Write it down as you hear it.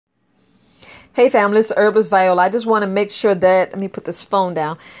Hey family, it's Herbalist Viola. I just want to make sure that, let me put this phone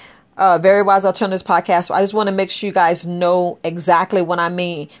down. Very Wise Alternatives Podcast. I just want to make sure you guys know exactly what I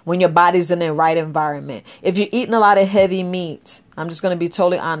mean when your body's in the right environment. If you're eating a lot of heavy meat, I'm just going to be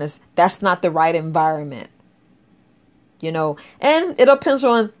totally honest, that's not the right environment. And it depends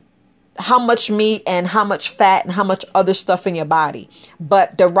on how much meat and how much fat and how much other stuff in your body.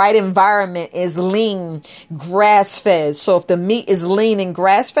 But the right environment is lean, grass fed. So if the meat is lean and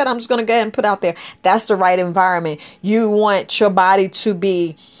grass fed, I'm just going to go ahead and put out there, that's the right environment. You want your body to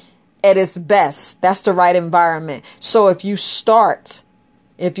be at its best. That's the right environment. So if you start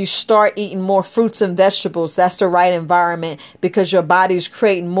eating more fruits and vegetables, that's the right environment, because your body's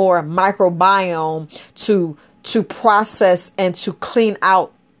creating more microbiome to process and to clean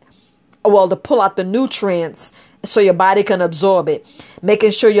out, to pull out the nutrients so your body can absorb it. Making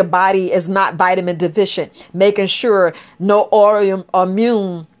sure your body is not vitamin deficient. Making sure no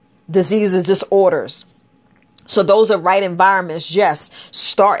autoimmune diseases, disorders. So those are right environments. Yes.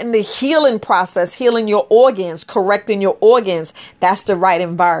 Starting the healing process, healing your organs, correcting your organs. That's the right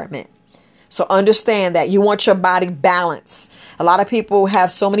environment. So understand that you want your body balanced. A lot of people have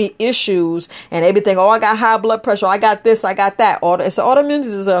so many issues and they be thinking, I got high blood pressure. I got this, I got that. It's autoimmune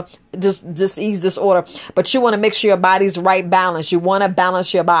disease, disease disorder. But you want to make sure your body's right balance. You want to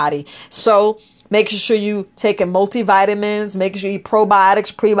balance your body. So making sure you taking multivitamins, making sure you eat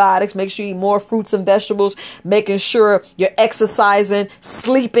probiotics, prebiotics, make sure you eat more fruits and vegetables, making sure you're exercising,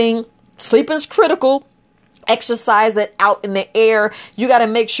 sleeping. Sleeping's critical. Exercise it out in the air. You got to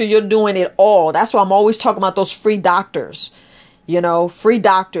make sure you're doing it all. That's why I'm always talking about those free doctors. Free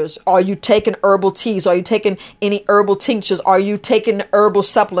doctors. Are you taking herbal teas? Are you taking any herbal tinctures? Are you taking herbal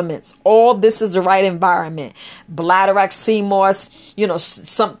supplements? All this is the right environment. Bladderwrack sea moss,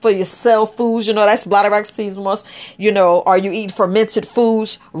 some for your cell foods, that's bladderwrack sea moss. Are you eating fermented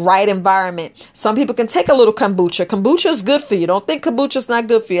foods? Right environment. Some people can take a little kombucha. Kombucha is good for you. Don't think kombucha is not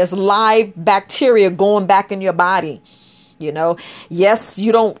good for you. It's live bacteria going back in your body. Yes,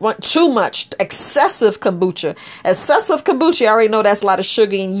 you don't want too much excessive kombucha. Excessive kombucha, I already know that's a lot of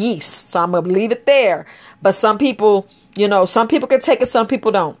sugar and yeast. So I'm going to leave it there. But some people, some people can take it, some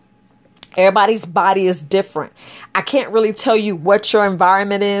people don't. Everybody's body is different. I can't really tell you what your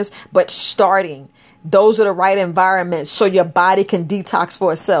environment is, but starting, those are the right environments so your body can detox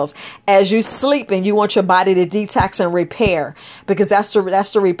for itself. As you sleeping, you want your body to detox and repair, because that's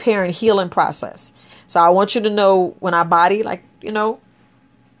the repair and healing process. So I want you to know, when our body,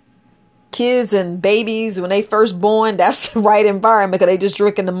 kids and babies, when they first born, that's the right environment, because they just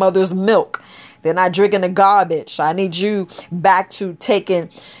drinking the mother's milk. They're not drinking the garbage. I need you back to taking,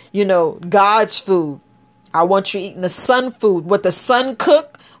 God's food. I want you eating the sun food, what the sun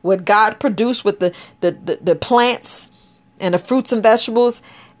cook, what God produced with the plants and the fruits and vegetables.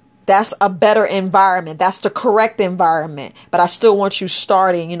 That's a better environment. That's the correct environment. But I still want you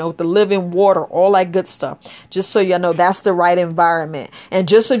starting, with the living water, all that good stuff. Just so you know, that's the right environment. And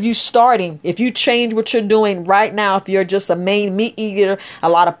just if you starting, if you change what you're doing right now, if you're just a main meat eater, a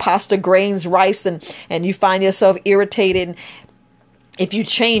lot of pasta, grains, rice, and you find yourself irritated, if you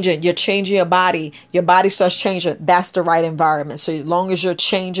change it, you're changing your body starts changing. That's the right environment. So as long as you're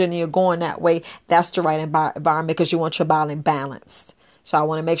changing and you're going that way, that's the right environment, because you want your body balanced. So I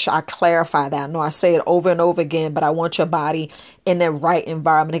want to make sure I clarify that. I know I say it over and over again, but I want your body in the right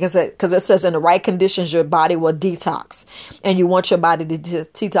environment, because it says in the right conditions, your body will detox, and you want your body to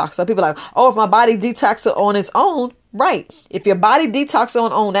detox. So people are like, if my body detoxes on its own, right. If your body detoxes on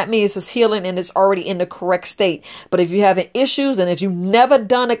its own, that means it's healing and it's already in the correct state. But if you're having issues, and if you've never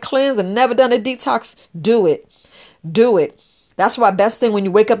done a cleanse and never done a detox, do it. Do it. That's why best thing when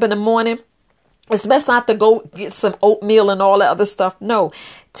you wake up in the morning, it's best not to go get some oatmeal and all that other stuff. No,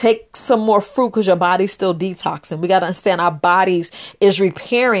 take some more fruit, because your body's still detoxing. We got to understand our bodies is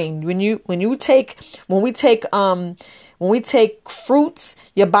repairing. When we take fruits,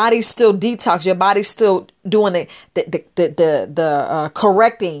 your body's still detox. Your body's still doing the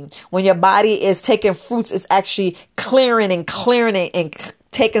correcting. When your body is taking fruits, it's actually clearing it and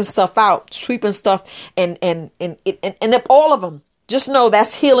taking stuff out, sweeping stuff and all of them. Just know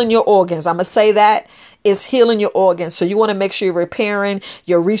that's healing your organs. I'm going to say that is healing your organs. So you want to make sure you're repairing,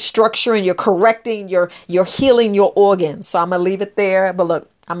 you're restructuring, you're correcting, you're healing your organs. So I'm going to leave it there. But look,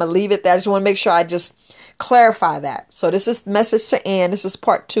 I'm going to leave it there. I just want to make sure I just clarify that. So this is message to Ann. This is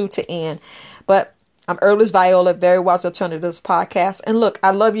part 2 to Ann. But I'm Herbalist Viola, Very Wise Alternatives Podcast. And look,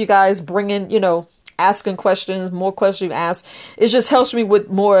 I love you guys bringing, asking questions, more questions you ask. It just helps me with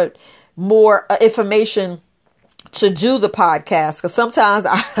more information to do the podcast, because sometimes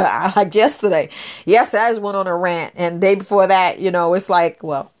like yesterday I just went on a rant, and the day before that, it's like,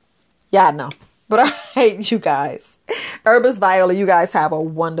 well, Yeah, I know. But all right, you guys. Herbis Viola, you guys have a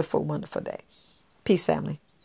wonderful, wonderful day. Peace, family.